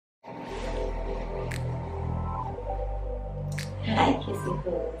Hi, Kissy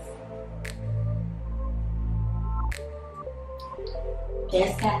Poo's.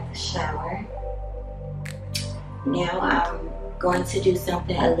 Just got the shower. Now I'm going to do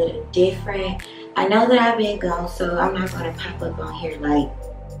something a little different. I know that I've been gone, so I'm not going to pop up on here like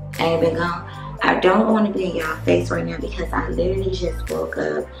I ain't been gone. I don't want to be in y'all face right now because I literally just woke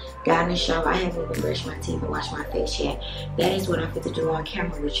up, got in the shower. I haven't even brushed my teeth and washed my face yet. That is what I'm fit to do on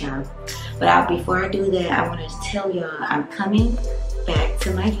camera with y'all. But before I do that, I want to tell y'all I'm coming back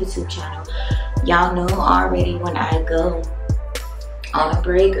to my YouTube channel. Y'all know already when I go on a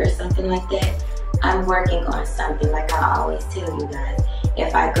break or something like that, I'm working on something, like I always tell you guys.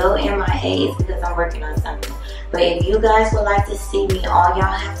 If I go MIA, it's because I'm working on something. But if you guys would like to see me, all y'all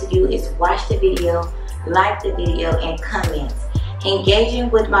have to do is watch the video, like the video, and comment. Engaging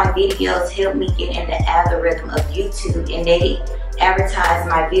with my videos help me get in the algorithm of YouTube, and they advertise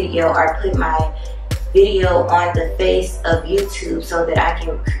my video or put my video on the face of YouTube so that I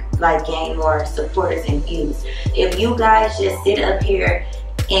can like gain more supporters and views. If you guys just sit up here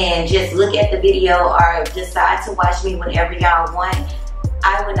and just look at the video or decide to watch me whenever y'all want,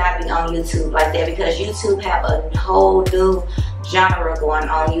 I would not be on YouTube like that, because YouTube have a whole new genre going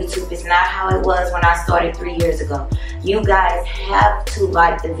on. YouTube is not how it was when I started 3 years ago. You guys have to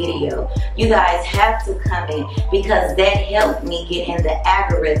like the video. You guys have to comment, because that helped me get in the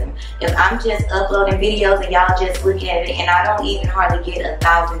algorithm. If I'm just uploading videos and y'all just looking at it and I don't even hardly get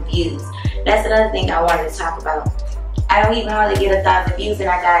 1,000 views. That's another thing I wanted to talk about. I don't even hardly get 1,000 views and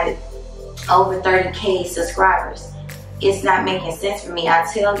I got over 30K subscribers. It's not making sense for me. I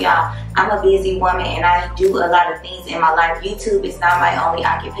tell y'all, I'm a busy woman and I do a lot of things in my life. YouTube is not my only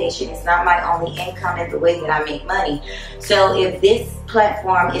occupation. It's not my only income in the way that I make money. So if this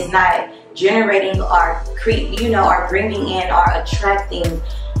platform is not generating or or bringing in or attracting,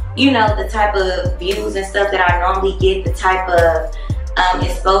 the type of views and stuff that I normally get, the type of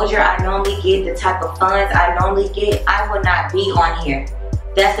exposure I normally get, the type of funds I normally get, I would not be on here.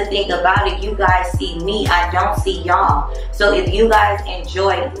 That's the thing about it. You guys see me, I don't see y'all. So if you guys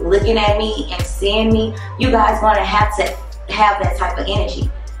enjoy looking at me and seeing me, you guys gonna have to have that type of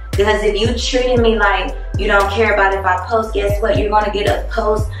energy. Because if you treating me like you don't care about if I post, guess what? You're gonna get a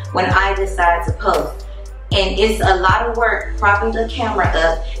post when I decide to post. And it's a lot of work propping the camera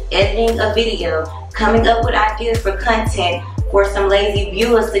up, editing a video, coming up with ideas for content for some lazy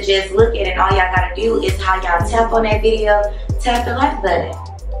viewers to just look at it. And all y'all gotta do is how y'all tap on that video, tap the like button.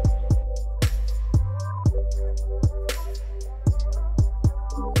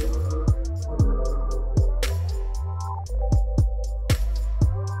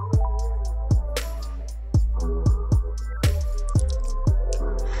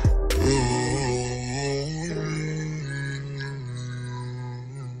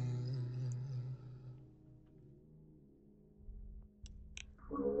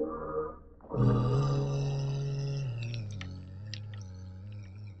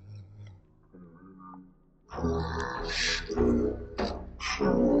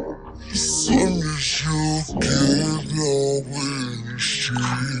 Soon as you get away,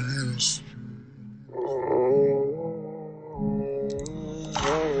 she's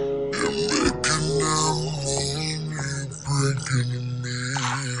you're making that money, breaking me.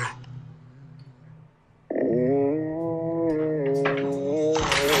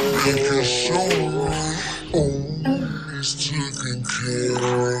 Making sure my home is taken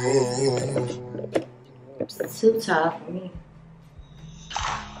care of. It's too tough for me.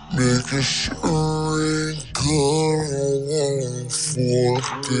 Making sure I ain't gonna want for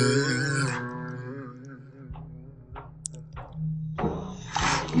day.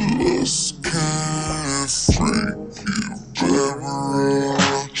 Let's get freaky, baby,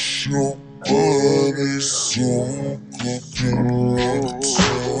 relax your body, soak up in the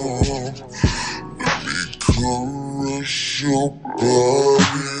tub. Let me caress your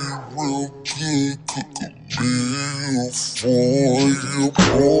body real good, cook a meal for you,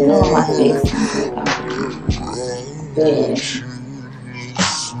 boy. My face is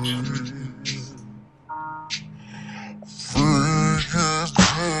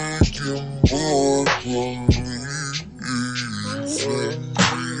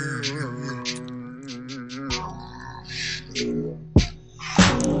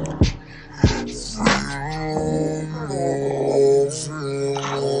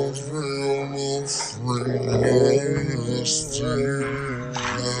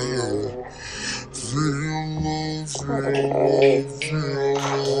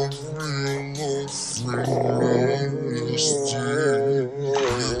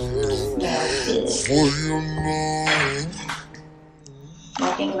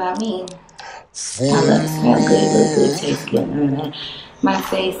One thing about me, I love to smell good, look good, taste good. My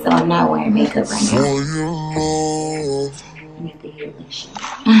face, so I'm not wearing makeup right now. I need to hear this shit.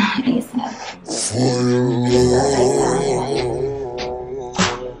 ASAP.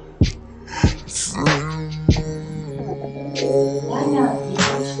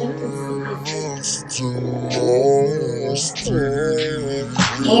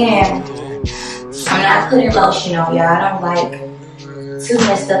 And I'm not putting lotion on, y'all. I don't like too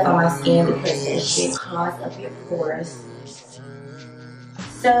much stuff on my skin because that shit clogs up your pores.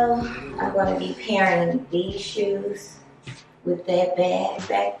 So I'm going to be pairing these shoes with that bag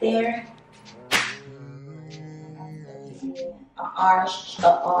back there. An R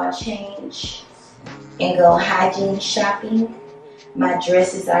change and go hygiene shopping. My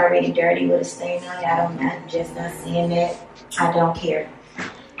dress is already dirty with a stain on it. I'm just not seeing that. I don't care.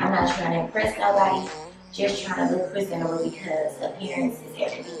 I'm not trying to impress nobody. Just trying to look presentable because appearance is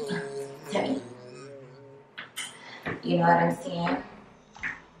everything to me. You know what I'm saying?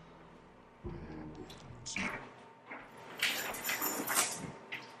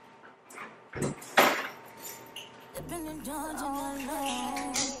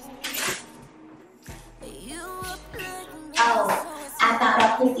 Oh, I thought a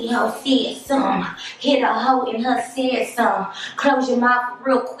pussy hoe said something. Hit a hoe in her said something. Close your mouth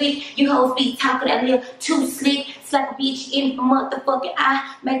real quick. You hoes be talking that little too slick. Slap a bitch in the motherfucking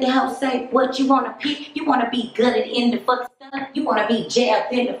eye. Make the hoe say what you wanna pick. You wanna be gutted in the fucking stomach. You wanna be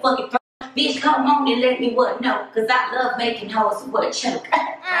jabbed in the fucking throat. Bitch, come on and let me what know. Cause I love making hoes what choke.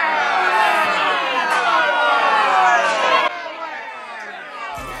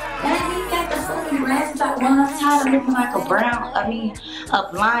 I'm tired of looking like a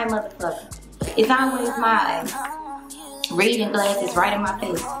blind motherfucker. It's always my reading glasses right in my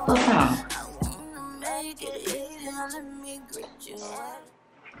face. What's wrong?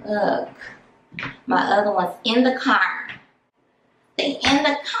 Look, my other one's in the car. They in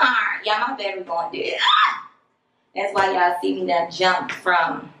the car. Y'all, my battery going dead. That's why y'all see me now jump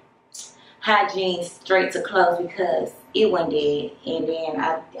from hygiene straight to clothes because it went dead. And then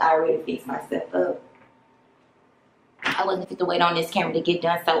I already fixed myself up. I wasn't fit to wait on this camera to get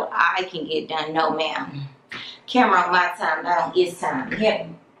done so I can get done. No, ma'am. Camera on my time, not on his time. Yeah.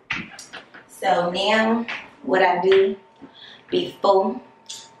 So now, what I do before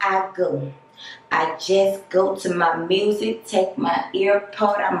I go, I just go to my music, take my ear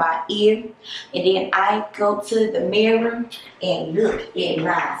pod out my ear, and then I go to the mirror and look at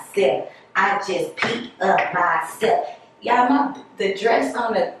myself. I just peep up myself. Y'all, the dress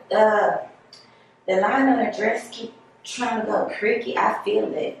on the line on the dress keep trying to go creaky. I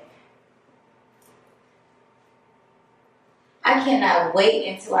feel it. I cannot wait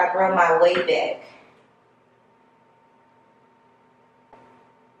until I grow my way back.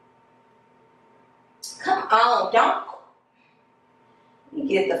 Come on, don't. You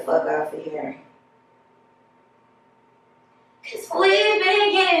get the fuck off of here. Cause we've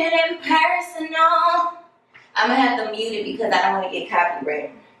been getting personal. I'm gonna have to mute it because I don't want to get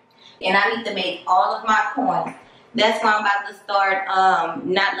copyrighted. And I need to make all of my coins. That's why I'm about to start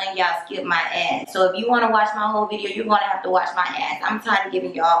not letting y'all skip my ads. So if you want to watch my whole video, you're going to have to watch my ads. I'm tired of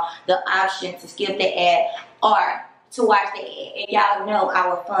giving y'all the option to skip the ad or to watch the ad. And y'all know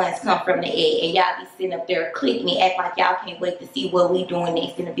our funds come from the ad. And y'all be sitting up there clicking and act like y'all can't wait to see what we doing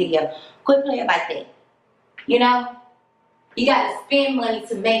next in the video. Quit playing like that. You know? You got to spend money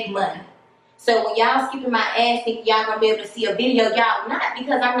to make money. So when y'all skipping my ads thinking y'all going to be able to see a video, y'all not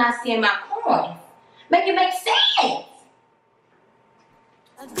because I'm not seeing my coins. Make it make sense.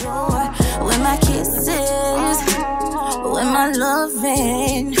 With my kisses, with my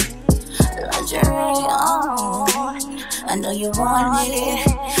loving, lingerie on. I know you want it.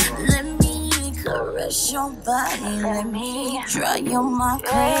 Let me caress your body. Let me drive your mind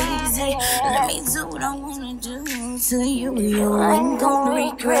crazy. Let me do what I wanna do to you. You ain't gonna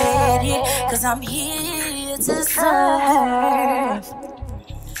regret it. Cause I'm here to serve.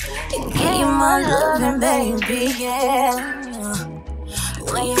 Give you my loving, baby, yeah.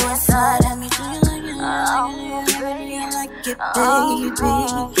 When you inside of me, do you like it, baby? Do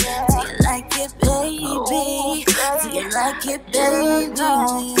you like it, baby? Do you like it, baby? Do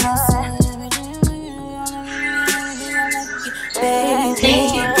you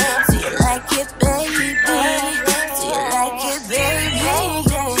like it, baby?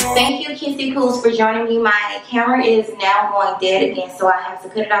 Thank you, PHOO'S, for joining me. My camera is now going dead again, so I have to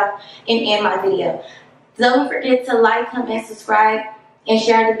cut it off and end my video. Don't forget to like, comment, subscribe, and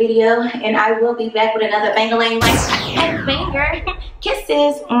share the video. And I will be back with another bang-a-lang and banger.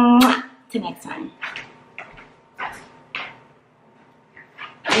 Kisses. Till next time.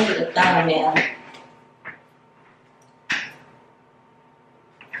 Look at the thumbnail.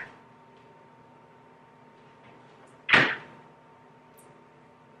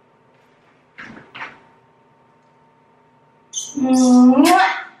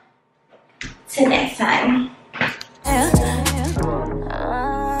 Till next time.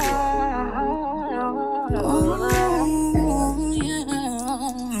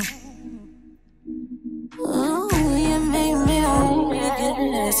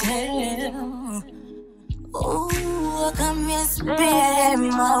 Ooh, got me spinning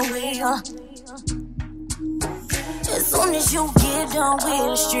my wheel. As soon as you get done with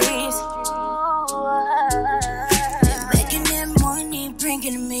the streets, making that money,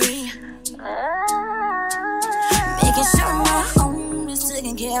 bringing me, making sure my home is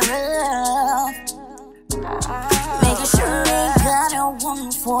taken care of, making sure they got a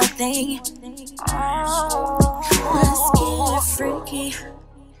wonderful thing. Let's get freaky.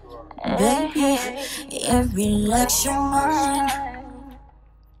 Baby, every lecture mine.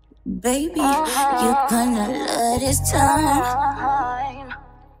 Baby, you're gonna love this time.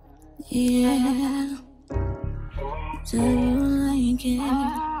 Yeah. Do you like it?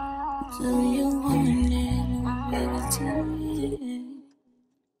 Do you want it?